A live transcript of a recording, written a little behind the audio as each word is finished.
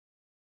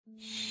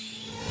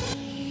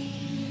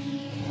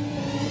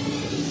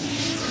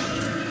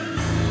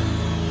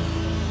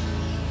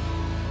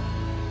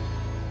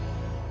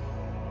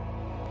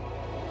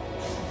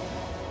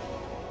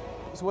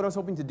So what I was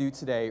hoping to do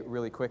today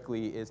really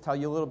quickly is tell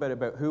you a little bit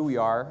about who we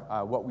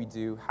are, what we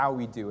do, how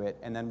we do it,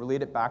 and then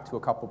relate it back to a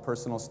couple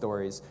personal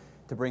stories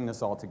to bring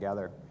this all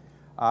together.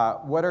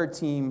 What our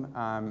team,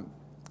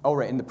 oh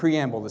right, in the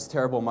preamble, this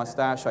terrible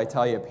mustache, I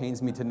tell you, it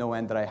pains me to no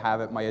end that I have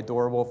it. My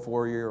adorable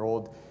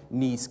 4-year-old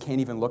niece can't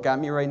even look at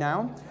me right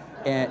now.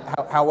 And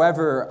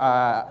however,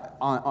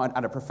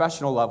 on a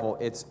professional level,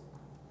 it's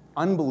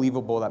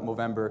unbelievable that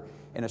Movember,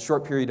 in a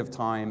short period of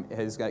time,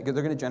 they're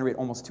going to generate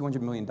almost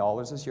 $200 million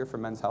this year for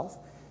Men's Health,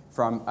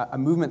 from a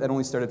movement that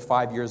only started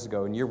 5 years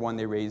ago. In year one,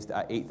 they raised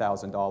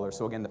 $8,000.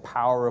 So again, the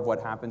power of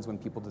what happens when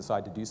people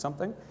decide to do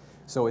something.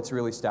 So it's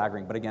really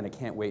staggering. But again, I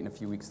can't wait in a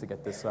few weeks to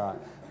get this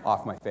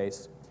off my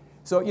face.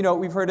 So, you know,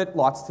 we've heard it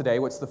lots today.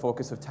 What's the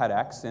focus of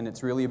TEDx? And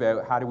it's really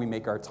about how do we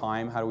make our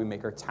time, how do we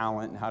make our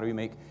talent, and how do we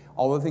make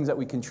all the things that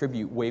we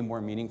contribute way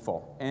more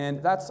meaningful.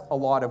 And that's a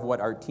lot of what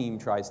our team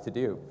tries to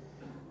do.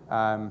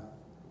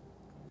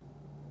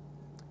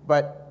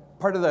 But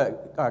part of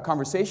the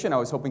conversation I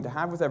was hoping to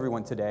have with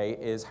everyone today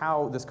is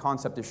how this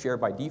concept of share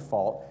by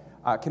default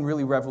can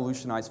really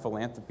revolutionize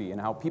philanthropy, and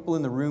how people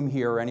in the room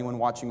here or anyone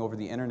watching over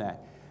the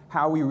internet,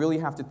 how we really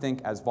have to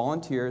think as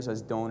volunteers,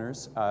 as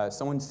donors,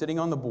 someone sitting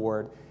on the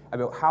board,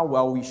 about how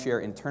well we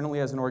share internally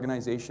as an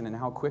organization and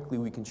how quickly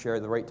we can share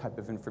the right type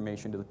of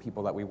information to the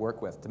people that we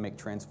work with to make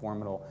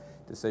transformational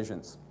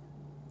decisions.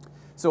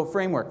 So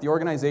Framework, the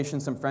organization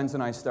some friends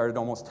and I started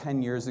almost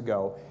 10 years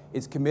ago,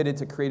 is committed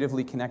to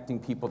creatively connecting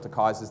people to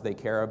causes they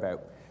care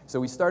about. So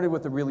we started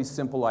with a really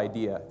simple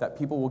idea that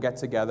people will get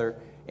together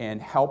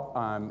and help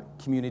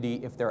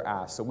community if they're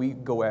asked. So we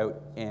go out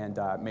and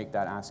make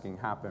that asking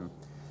happen.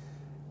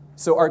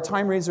 So our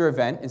Timeraiser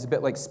event is a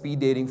bit like speed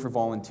dating for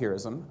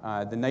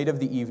volunteerism. The night of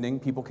the evening,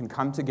 people can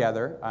come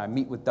together,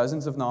 meet with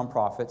dozens of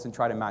nonprofits, and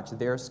try to match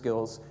their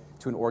skills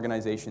to an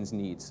organization's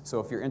needs. So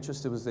if you're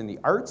interested in the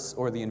arts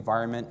or the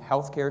environment,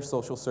 healthcare,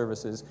 social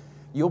services,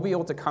 you'll be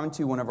able to come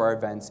to one of our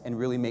events and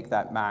really make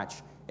that match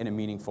in a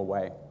meaningful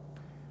way.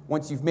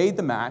 Once you've made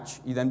the match,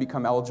 you then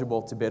become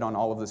eligible to bid on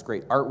all of this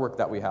great artwork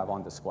that we have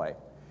on display.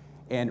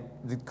 And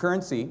the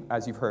currency,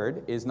 as you've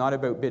heard, is not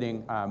about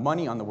bidding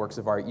money on the works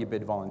of art, you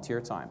bid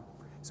volunteer time.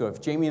 So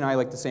if Jamie and I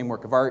like the same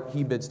work of art,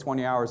 he bids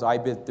 20 hours, I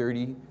bid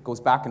 30, goes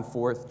back and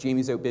forth.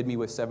 Jamie's outbid me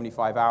with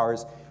 75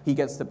 hours. He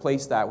gets to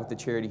place that with the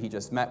charity he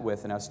just met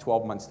with and has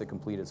 12 months to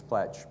complete his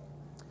pledge.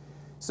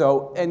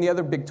 So, and the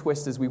other big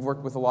twist is we've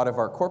worked with a lot of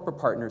our corporate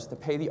partners to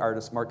pay the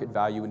artist market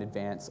value in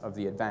advance of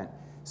the event.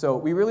 So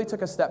we really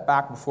took a step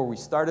back before we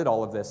started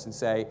all of this and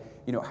say,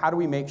 you know, how do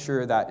we make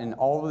sure that in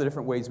all of the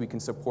different ways we can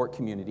support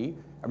community,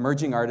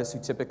 emerging artists who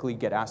typically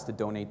get asked to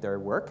donate their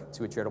work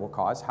to a charitable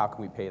cause, how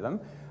can we pay them?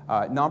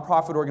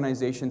 Nonprofit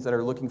organizations that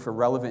are looking for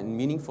relevant and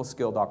meaningful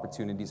skilled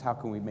opportunities, how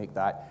can we make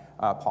that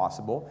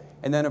possible?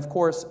 And then, of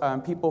course,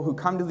 people who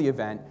come to the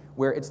event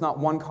where it's not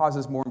one cause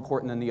is more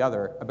important than the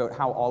other, about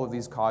how all of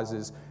these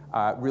causes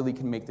really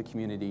can make the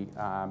community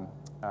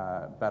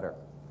better.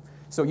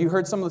 So you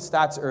heard some of the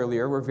stats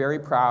earlier. We're very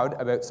proud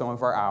about some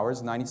of our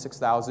hours,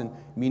 96,000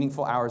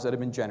 meaningful hours that have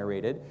been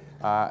generated.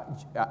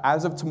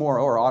 As of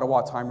tomorrow, or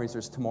Ottawa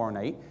Timeraisers tomorrow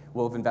night,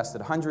 we'll have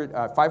invested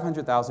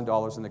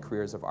 $500,000 in the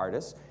careers of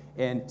artists,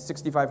 and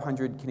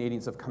 6,500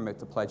 Canadians have come out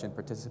to pledge and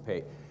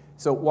participate.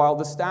 So while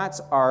the stats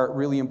are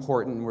really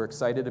important and we're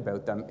excited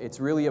about them,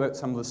 it's really about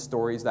some of the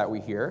stories that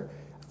we hear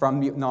from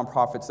the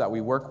nonprofits that we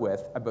work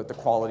with about the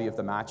quality of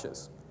the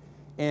matches.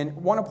 And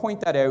want to point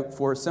that out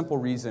for a simple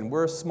reason.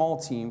 We're a small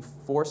team,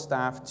 4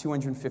 staff,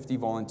 250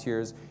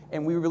 volunteers,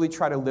 and we really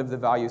try to live the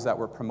values that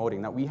we're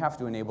promoting, that we have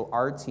to enable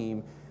our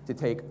team to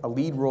take a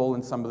lead role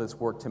in some of this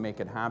work to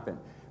make it happen.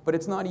 But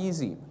it's not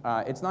easy.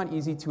 It's not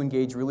easy to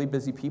engage really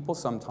busy people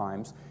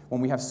sometimes when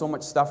we have so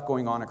much stuff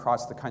going on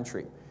across the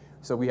country.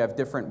 So we have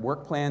different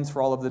work plans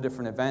for all of the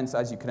different events.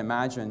 As you can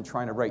imagine,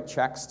 trying to write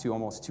checks to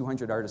almost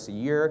 200 artists a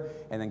year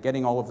and then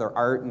getting all of their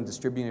art and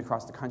distributing it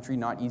across the country,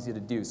 not easy to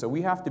do. So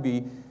we have to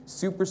be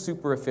super,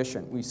 super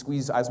efficient. We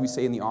squeeze, as we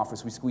say in the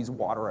office, we squeeze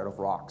water out of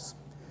rocks.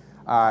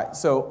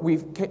 So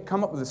we've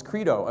come up with this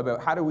credo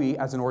about how do we,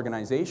 as an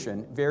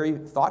organization, very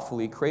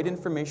thoughtfully create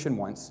information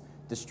once,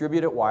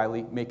 distribute it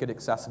widely, make it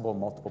accessible in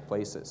multiple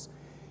places.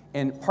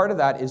 And part of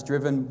that is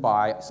driven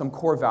by some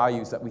core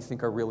values that we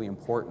think are really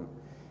important.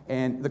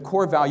 And the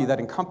core value that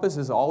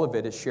encompasses all of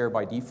it is share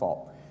by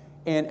default.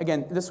 And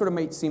again, this sort of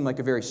might seem like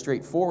a very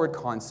straightforward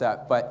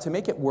concept, but to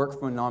make it work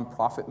from a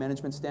nonprofit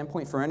management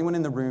standpoint, for anyone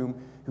in the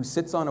room who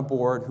sits on a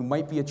board, who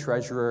might be a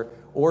treasurer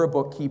or a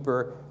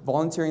bookkeeper,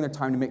 volunteering their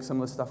time to make some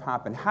of this stuff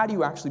happen, how do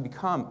you actually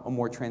become a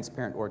more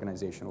transparent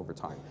organization over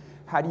time?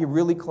 How do you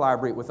really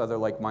collaborate with other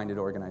like-minded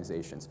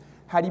organizations?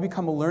 How do you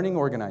become a learning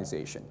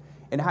organization?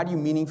 And how do you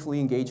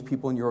meaningfully engage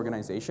people in your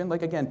organization?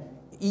 Like, again,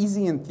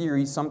 easy in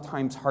theory,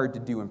 sometimes hard to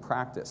do in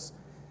practice.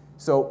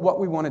 So what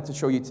we wanted to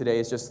show you today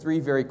is just 3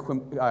 very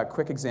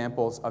quick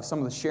examples of some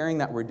of the sharing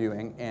that we're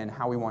doing and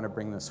how we want to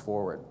bring this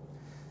forward.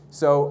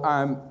 So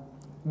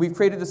we've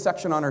created a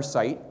section on our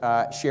site,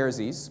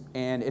 Sharesies,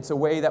 and it's a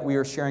way that we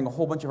are sharing a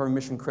whole bunch of our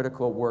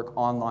mission-critical work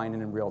online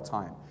and in real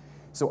time.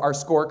 So our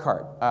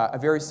scorecard, a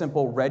very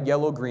simple red,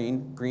 yellow,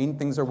 green. Green,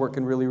 things are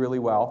working really, really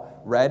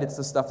well. Red, it's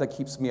the stuff that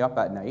keeps me up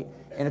at night.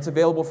 And it's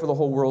available for the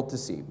whole world to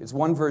see. It's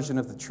one version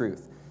of the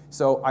truth.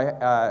 So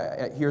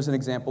here's an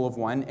example of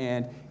one.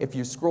 And if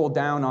you scroll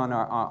down on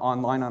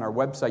online on our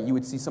website, you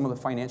would see some of the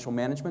financial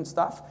management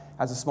stuff.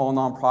 As a small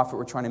nonprofit,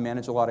 we're trying to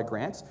manage a lot of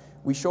grants.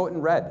 We show it in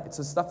red. It's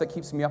the stuff that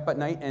keeps me up at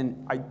night.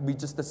 And we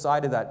just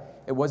decided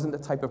that it wasn't the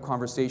type of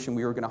conversation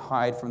we were going to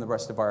hide from the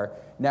rest of our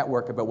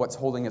network about what's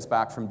holding us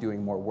back from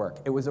doing more work.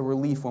 It was a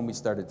relief when we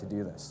started to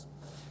do this.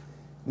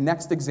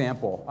 Next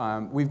example,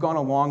 we've gone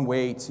a long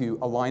way to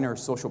align our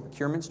social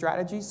procurement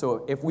strategy.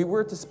 So if we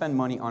were to spend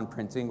money on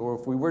printing or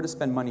if we were to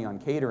spend money on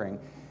catering,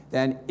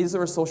 then is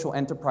there a social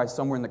enterprise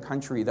somewhere in the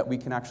country that we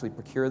can actually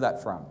procure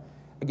that from?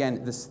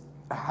 Again,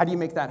 how do you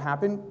make that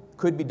happen?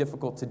 Could be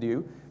difficult to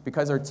do.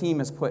 Because our team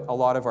has put a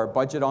lot of our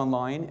budget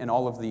online and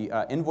all of the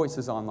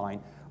invoices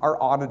online,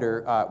 our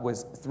auditor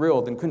was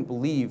thrilled and couldn't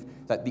believe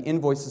that the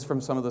invoices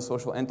from some of the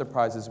social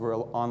enterprises were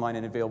online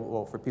and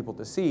available for people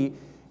to see.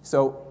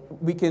 So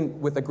we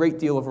can, with a great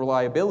deal of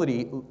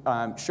reliability,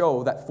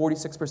 show that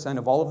 46%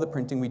 of all of the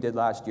printing we did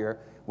last year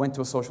went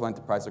to a social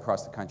enterprise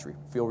across the country.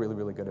 Feel really,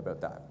 really good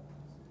about that.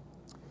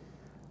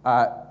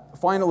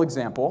 Final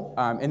example,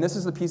 and this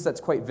is the piece that's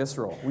quite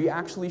visceral. We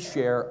actually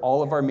share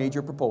all of our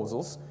major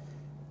proposals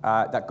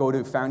that go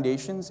to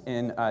foundations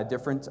in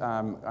different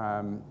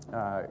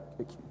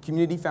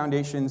community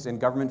foundations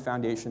and government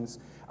foundations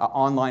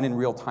online in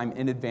real time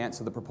in advance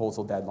of the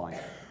proposal deadline.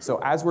 So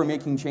as we're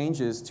making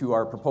changes to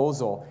our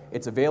proposal,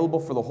 it's available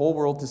for the whole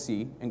world to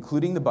see,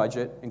 including the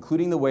budget,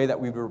 including the way that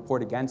we would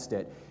report against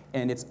it,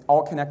 and it's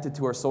all connected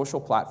to our social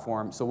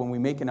platform, so when we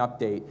make an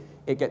update,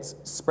 it gets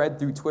spread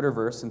through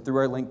Twitterverse and through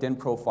our LinkedIn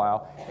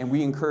profile, and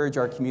we encourage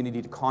our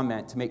community to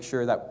comment to make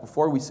sure that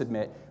before we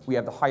submit, we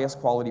have the highest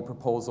quality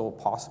proposal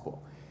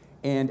possible.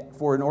 And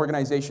for an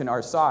organization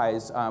our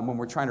size, when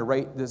we're trying to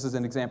write, this is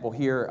an example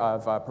here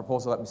of a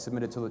proposal that we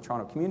submitted to the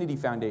Toronto Community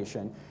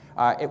Foundation.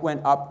 It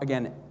went up,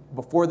 again,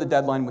 before the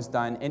deadline was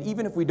done, and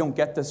even if we don't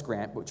get this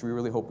grant, which we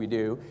really hope we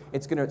do,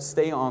 it's going to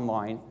stay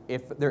online.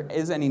 If there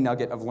is any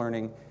nugget of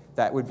learning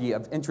that would be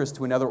of interest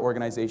to another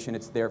organization,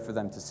 it's there for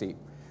them to see.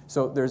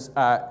 So there's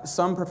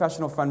some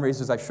professional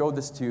fundraisers I've showed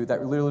this to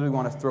that literally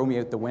want to throw me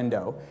out the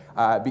window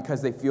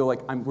because they feel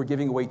like we're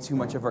giving away too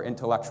much of our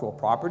intellectual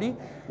property,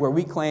 where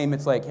we claim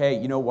it's like, hey,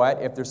 you know what,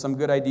 if there's some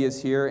good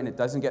ideas here and it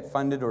doesn't get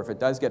funded, or if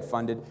it does get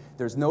funded,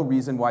 there's no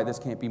reason why this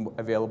can't be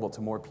available to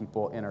more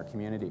people in our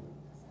community.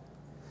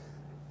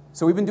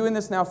 So we've been doing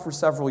this now for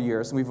several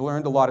years, and we've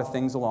learned a lot of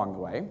things along the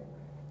way.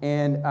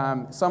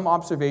 And some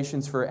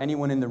observations for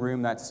anyone in the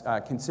room that's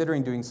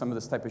considering doing some of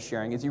this type of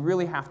sharing is you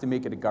really have to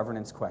make it a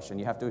governance question.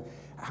 You have to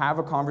have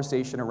a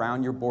conversation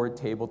around your board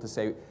table to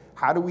say,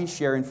 how do we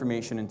share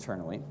information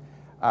internally?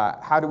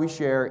 How do we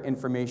share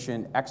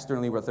information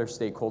externally with our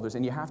stakeholders?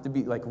 And you have to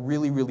be like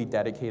really, really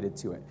dedicated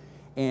to it.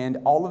 And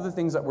all of the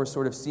things that we're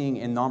sort of seeing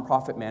in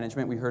nonprofit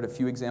management, we heard a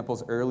few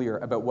examples earlier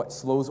about what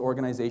slows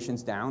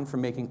organizations down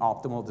from making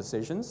optimal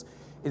decisions,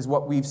 is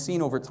what we've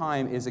seen over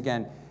time is,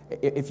 again,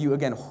 if you,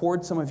 again,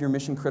 hoard some of your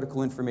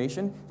mission-critical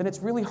information, then it's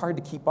really hard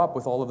to keep up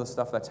with all of the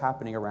stuff that's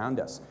happening around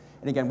us.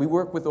 And again, we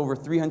work with over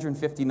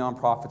 350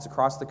 nonprofits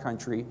across the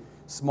country,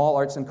 small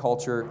arts and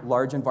culture,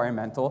 large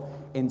environmental,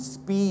 and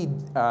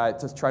speed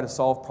to try to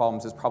solve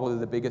problems is probably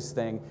the biggest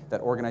thing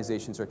that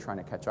organizations are trying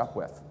to catch up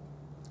with.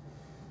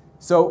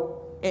 So,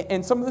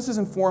 and some of this is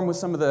informed with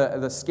some of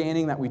the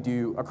scanning that we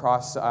do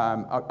across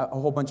a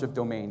whole bunch of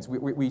domains.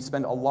 We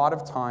spend a lot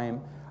of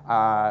time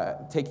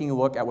taking a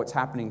look at what's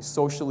happening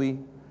socially,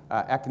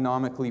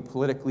 economically,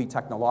 politically,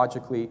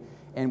 technologically,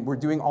 and we're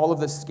doing all of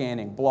this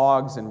scanning,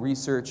 blogs and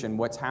research and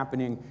what's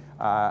happening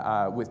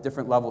with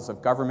different levels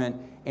of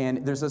government.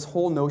 And there's this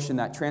whole notion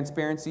that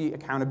transparency,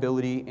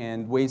 accountability,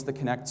 and ways to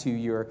connect to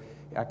your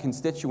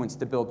constituents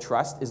to build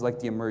trust is like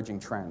the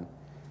emerging trend.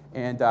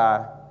 And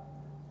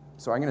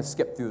so I'm going to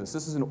skip through this.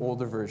 This is an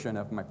older version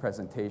of my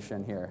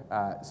presentation here.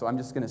 So I'm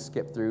just going to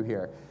skip through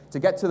here to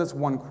get to this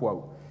one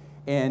quote.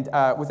 And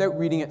without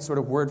reading it sort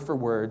of word for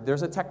word,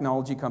 there's a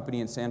technology company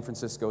in San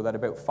Francisco that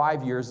about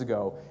 5 years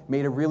ago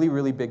made a really,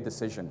 really big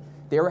decision.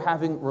 They were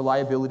having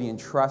reliability and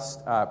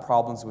trust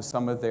problems with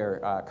some of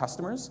their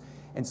customers.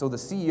 And so the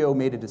CEO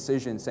made a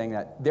decision saying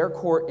that their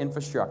core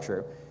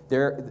infrastructure,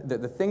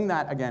 the thing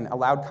that, again,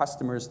 allowed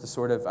customers to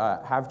sort of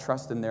have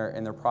trust in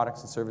their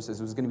products and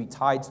services was going to be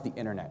tied to the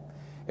internet.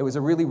 It was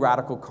a really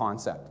radical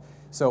concept.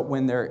 So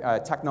when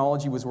their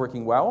technology was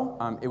working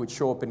well, it would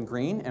show up in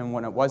green, and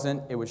when it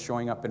wasn't, it was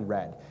showing up in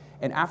red.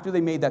 And after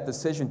they made that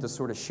decision to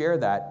sort of share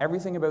that,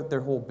 everything about their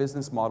whole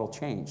business model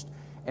changed.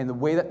 And the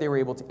way that they were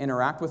able to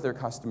interact with their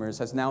customers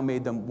has now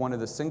made them one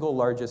of the single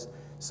largest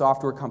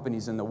software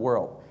companies in the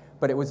world.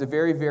 But it was a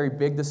very, very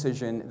big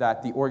decision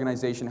that the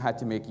organization had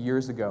to make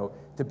years ago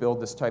to build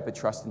this type of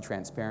trust and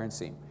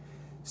transparency.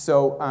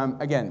 So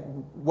again,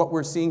 what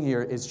we're seeing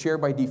here is share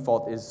by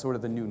default is sort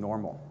of the new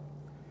normal.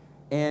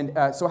 And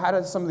so how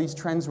do some of these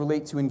trends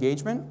relate to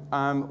engagement?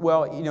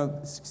 Well, you know,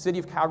 City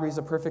of Calgary is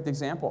a perfect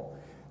example.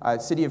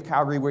 City of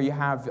Calgary, where you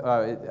have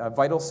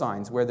vital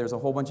signs, where there's a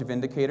whole bunch of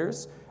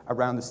indicators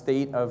around the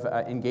state of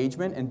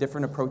engagement and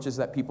different approaches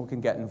that people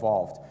can get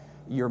involved.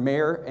 Your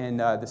mayor and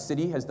the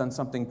city has done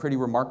something pretty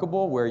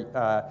remarkable where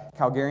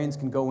Calgarians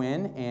can go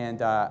in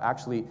and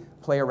actually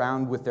play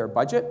around with their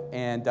budget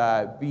and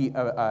be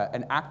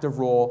an active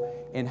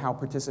role in how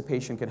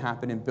participation can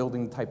happen in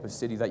building the type of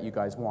city that you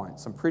guys want.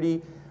 Some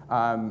pretty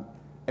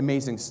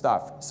amazing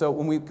stuff. So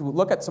when we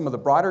look at some of the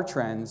broader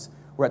trends,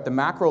 we're at the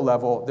macro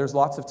level, there's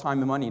lots of time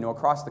and money. You know,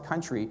 across the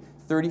country,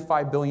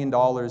 $35 billion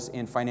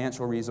in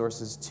financial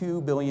resources,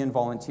 2 billion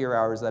volunteer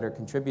hours that are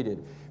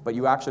contributed. But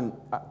you actually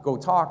go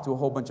talk to a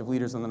whole bunch of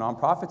leaders in the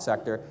nonprofit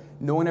sector,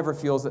 no one ever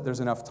feels that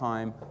there's enough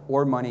time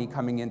or money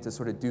coming in to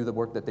sort of do the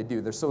work that they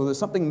do. So there's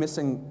something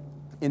missing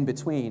in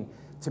between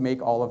to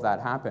make all of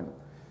that happen.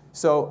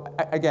 So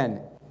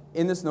again,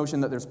 in this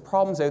notion that there's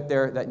problems out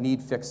there that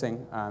need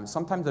fixing.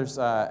 Sometimes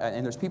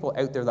there's people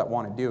out there that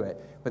want to do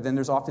it, but then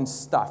there's often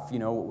stuff, you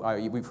know,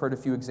 we've heard a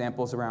few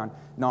examples around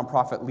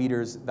nonprofit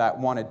leaders that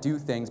want to do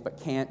things but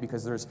can't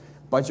because there's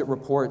budget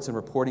reports and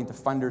reporting to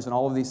funders and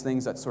all of these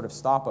things that sort of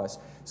stop us.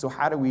 So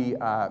how do we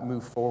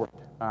move forward?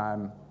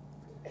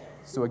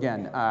 So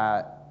again,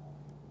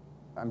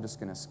 I'm just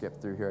going to skip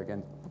through here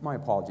again. My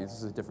apologies, this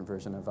is a different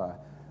version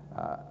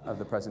of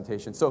the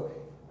presentation. So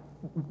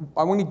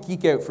I want to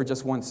geek out for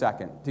just 1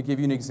 second to give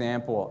you an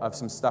example of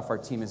some stuff our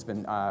team has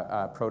been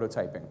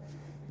prototyping.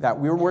 That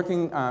we were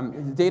working,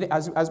 data,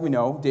 as we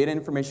know, data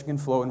information can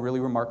flow in really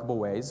remarkable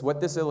ways.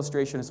 What this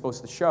illustration is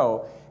supposed to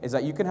show is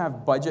that you can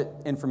have budget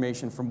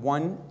information from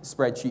one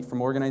spreadsheet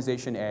from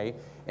organization A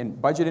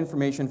and budget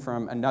information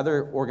from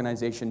another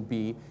organization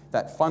B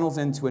that funnels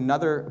into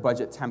another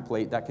budget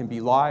template that can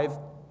be live,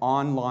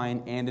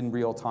 online, and in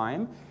real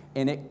time.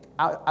 And it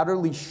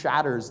utterly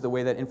shatters the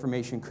way that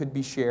information could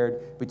be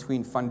shared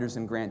between funders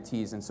and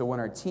grantees. And so when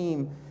our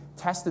team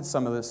tested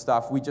some of this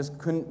stuff, we just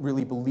couldn't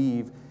really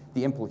believe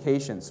the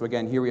implications. So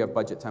again, here we have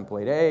budget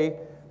template A,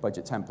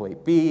 budget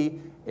template B.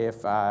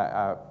 If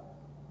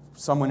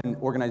someone in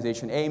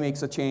organization A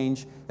makes a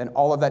change, then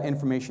all of that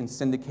information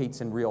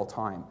syndicates in real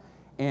time.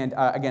 And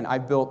again,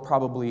 I've built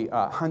probably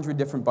 100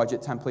 different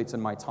budget templates in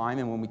my time,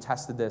 and when we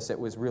tested this, it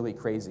was really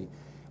crazy.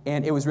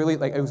 And it was really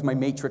like, it was my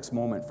Matrix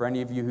moment for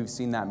any of you who've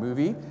seen that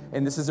movie.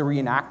 And this is a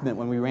reenactment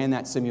when we ran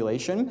that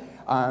simulation,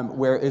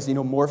 where is, you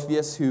know,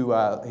 Morpheus, who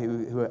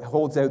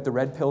holds out the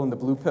red pill and the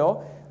blue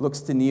pill, looks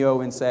to Neo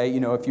and say, you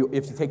know, if you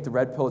take the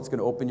red pill, it's going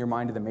to open your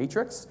mind to the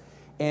Matrix.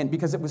 And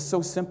because it was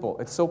so simple,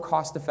 it's so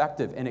cost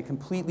effective, and it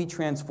completely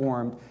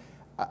transformed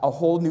a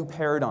whole new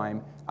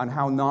paradigm on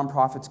how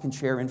nonprofits can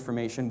share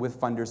information with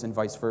funders and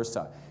vice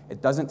versa.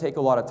 It doesn't take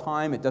a lot of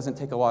time, it doesn't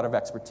take a lot of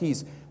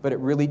expertise, but it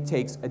really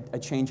takes a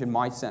change in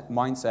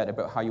mindset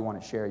about how you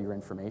want to share your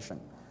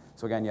information.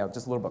 So again, yeah,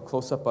 just a little bit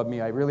close up of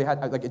me. I really had,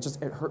 like, it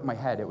hurt my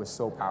head. It was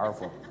so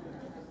powerful.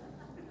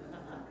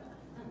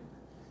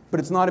 But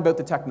it's not about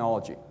the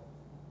technology.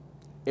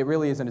 It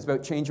really isn't. It's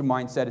about change of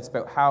mindset. It's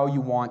about how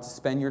you want to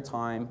spend your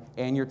time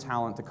and your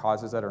talent to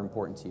causes that are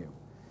important to you.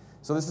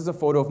 So this is a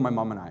photo of my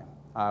mom and I,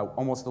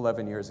 almost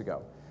 11 years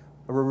ago.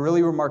 A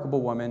really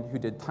remarkable woman who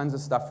did tons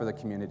of stuff for the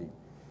community.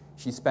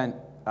 She spent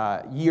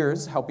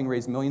years helping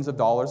raise millions of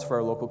dollars for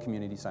our local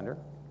community center.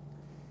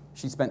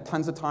 She spent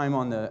tons of time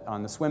on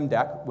the swim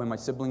deck when my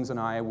siblings and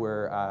I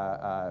were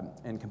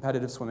in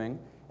competitive swimming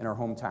in our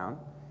hometown.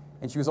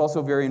 And she was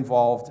also very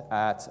involved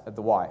at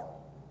the Y.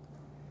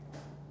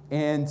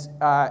 And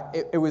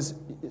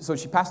so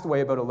she passed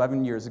away about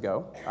 11 years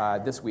ago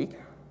this week.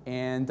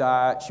 And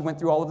she went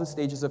through all of the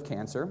stages of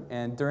cancer.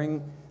 And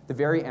during the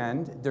very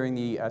end, during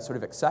the sort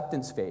of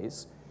acceptance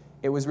phase,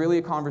 it was really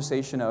a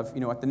conversation of,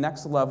 you know, at the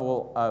next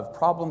level of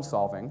problem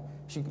solving,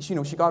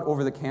 she got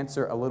over the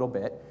cancer a little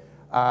bit,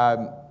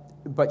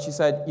 but she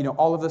said, you know,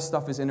 all of this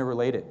stuff is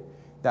interrelated,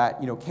 that,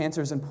 you know,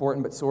 cancer is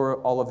important, but so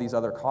are all of these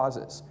other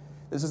causes.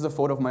 This is a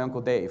photo of my Uncle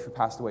Dave, who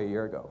passed away a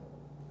year ago,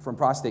 from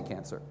prostate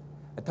cancer,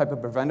 a type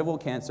of preventable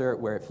cancer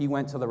where if he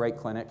went to the right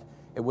clinic,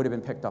 it would have been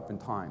picked up in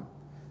time.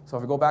 So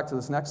if we go back to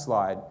this next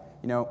slide,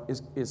 you know,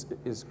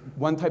 is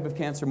one type of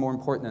cancer more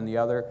important than the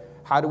other?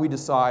 How do we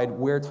decide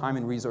where time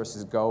and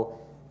resources go?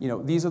 You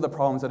know, these are the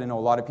problems that I know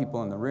a lot of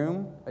people in the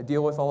room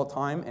deal with all the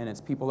time, and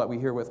it's people that we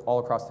hear with all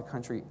across the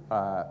country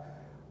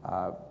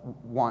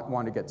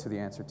want to get to the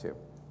answer to.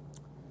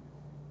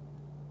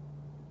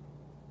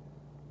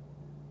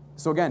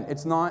 So again,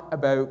 it's not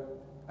about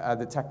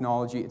the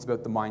technology, it's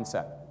about the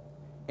mindset.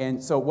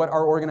 And so what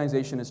our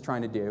organization is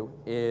trying to do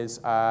is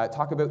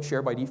talk about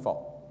share by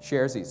default,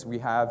 Sharesies.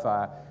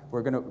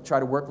 We're going to try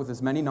to work with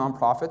as many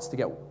nonprofits to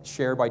get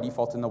share by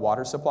default in the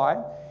water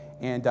supply.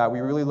 And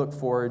we really look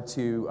forward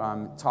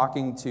to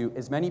talking to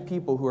as many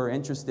people who are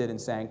interested in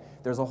saying,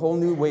 there's a whole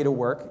new way to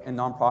work in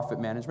nonprofit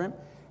management,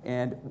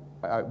 and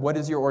what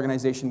is your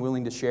organization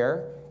willing to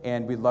share?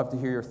 And we'd love to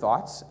hear your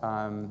thoughts.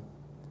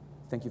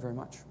 Thank you very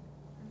much.